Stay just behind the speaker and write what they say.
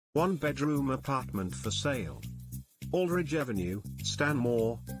One-bedroom apartment for sale. Aldridge Avenue,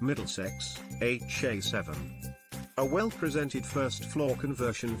 Stanmore, Middlesex, HA7. A well-presented first-floor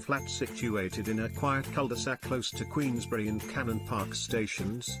conversion flat situated in a quiet cul-de-sac close to Queensbury and Cannon Park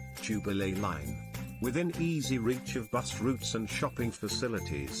stations, Jubilee Line. Within easy reach of bus routes and shopping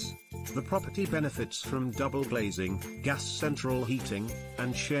facilities. The property benefits from double glazing, gas central heating,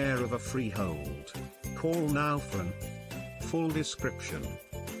 and share of a freehold. Call now for an full description.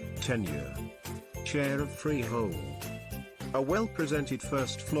 Tenure. Share of freehold. A well-presented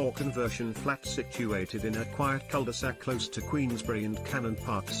first-floor conversion flat situated in a quiet cul-de-sac close to Queensbury and Cannon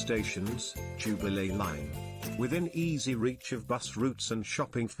Park stations, Jubilee Line. Within easy reach of bus routes and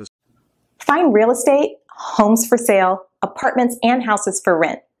shopping facilities. Find real estate, homes for sale, apartments and houses for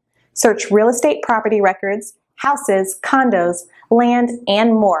rent. Search real estate property records, houses, condos, land,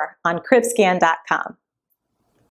 and more on cribscan.com.